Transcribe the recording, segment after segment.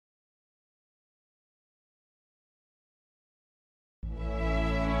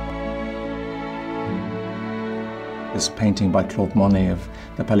This painting by Claude Monet of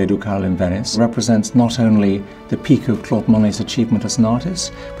the Palais Ducal in Venice represents not only the peak of Claude Monet's achievement as an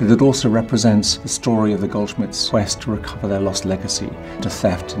artist, but it also represents the story of the Goldschmidts' quest to recover their lost legacy to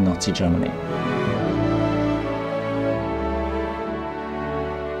theft in Nazi Germany.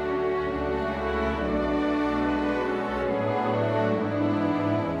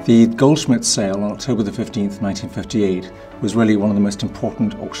 The Goldschmidt sale on October the 15th, 1958 was really one of the most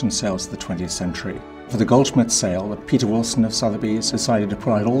important auction sales of the 20th century. For the Goldschmidt sale, Peter Wilson of Sotheby's decided to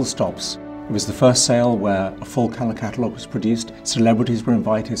pull out all the stops. It was the first sale where a full colour catalogue was produced. Celebrities were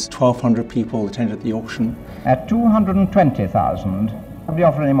invited. 1,200 people attended the auction. At 220,000, would you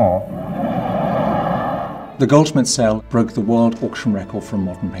offer any more? The Goldschmidt sale broke the world auction record for a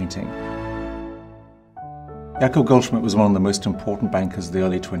modern painting. Jakob Goldschmidt was one of the most important bankers of the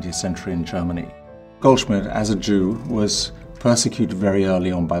early 20th century in Germany. Goldschmidt, as a Jew, was persecuted very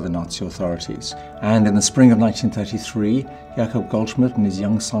early on by the Nazi authorities, and in the spring of 1933, Jakob Goldschmidt and his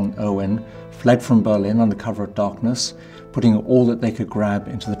young son Owen fled from Berlin under cover of darkness, putting all that they could grab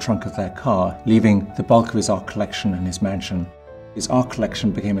into the trunk of their car, leaving the bulk of his art collection in his mansion. His art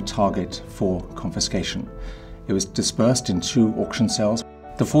collection became a target for confiscation. It was dispersed in 2 auction sales.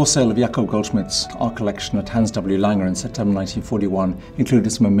 The forced sale of Jakob Goldschmidt's art collection at Hans W. Lange in September 1941 included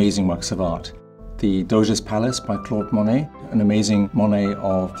some amazing works of art. The Doge's Palace by Claude Monet, an amazing Monet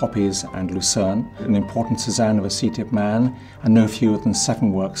of poppies and lucerne, an important Cézanne of a seated man, and no fewer than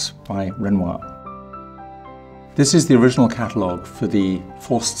 7 works by Renoir. This is the original catalogue for the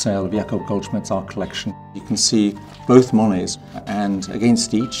forced sale of Jakob Goldschmidt's art collection. You can see both Monets, and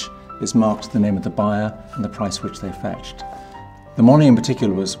against each is marked the name of the buyer and the price which they fetched. The Monet in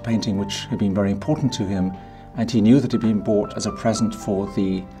particular was a painting which had been very important to him, and he knew that it had been bought as a present for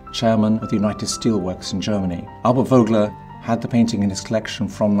the chairman of the United Steelworks in Germany. Albert Vogler had the painting in his collection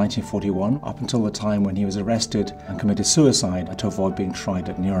from 1941 up until the time when he was arrested and committed suicide to avoid being tried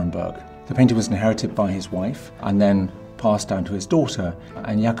at Nuremberg. The painting was inherited by his wife and then passed down to his daughter,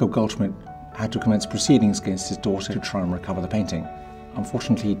 and Jakob Goldschmidt had to commence proceedings against his daughter to try and recover the painting.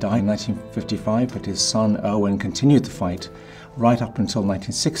 Unfortunately, he died in 1955, but his son Owen continued the fight right up until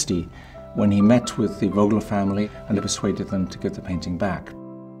 1960, when he met with the Vogler family and persuaded them to give the painting back.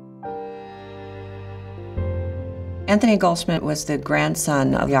 Anthony Goldschmidt was the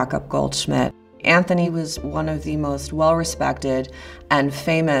grandson of Jakob Goldschmidt. Anthony was one of the most well-respected and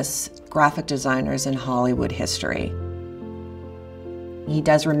famous graphic designers in Hollywood history. He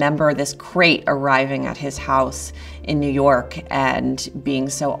does remember this crate arriving at his house in New York and being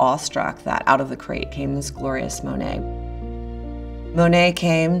so awestruck that out of the crate came this glorious Monet. Monet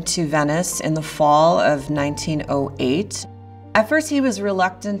came to Venice in the fall of 1908. At first, he was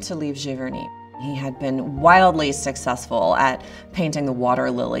reluctant to leave Giverny. He had been wildly successful at painting the water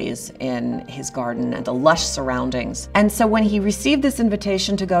lilies in his garden and the lush surroundings. And so when he received this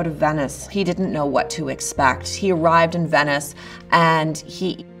invitation to go to Venice, he didn't know what to expect. He arrived in Venice and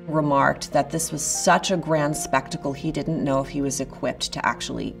he remarked that this was such a grand spectacle, he didn't know if he was equipped to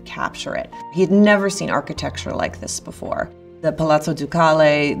actually capture it. He had never seen architecture like this before. The Palais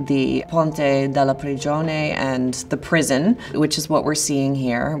Ducal, the Ponte della Prigione, and the prison, which is what we're seeing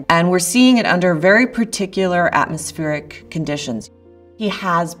here. And we're seeing it under very particular atmospheric conditions. He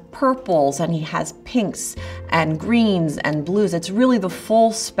has purples and he has pinks and greens and blues. It's really the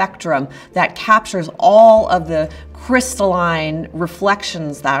full spectrum that captures all of the crystalline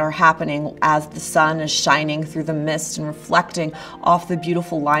reflections that are happening as the sun is shining through the mist and reflecting off the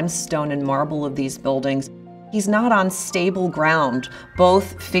beautiful limestone and marble of these buildings. He's not on stable ground,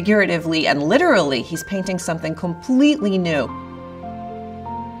 both figuratively and literally. He's painting something completely new.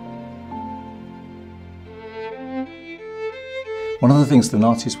 One of the things the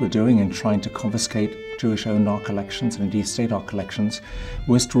Nazis were doing in trying to confiscate Jewish-owned art collections and indeed state art collections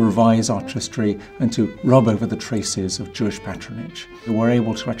was to revise art history and to rub over the traces of Jewish patronage. They were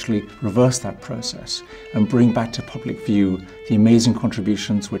able to actually reverse that process and bring back to public view the amazing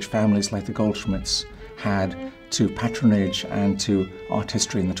contributions which families like the Goldschmidts had to patronage and to art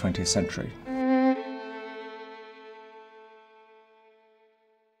history in the 20th century.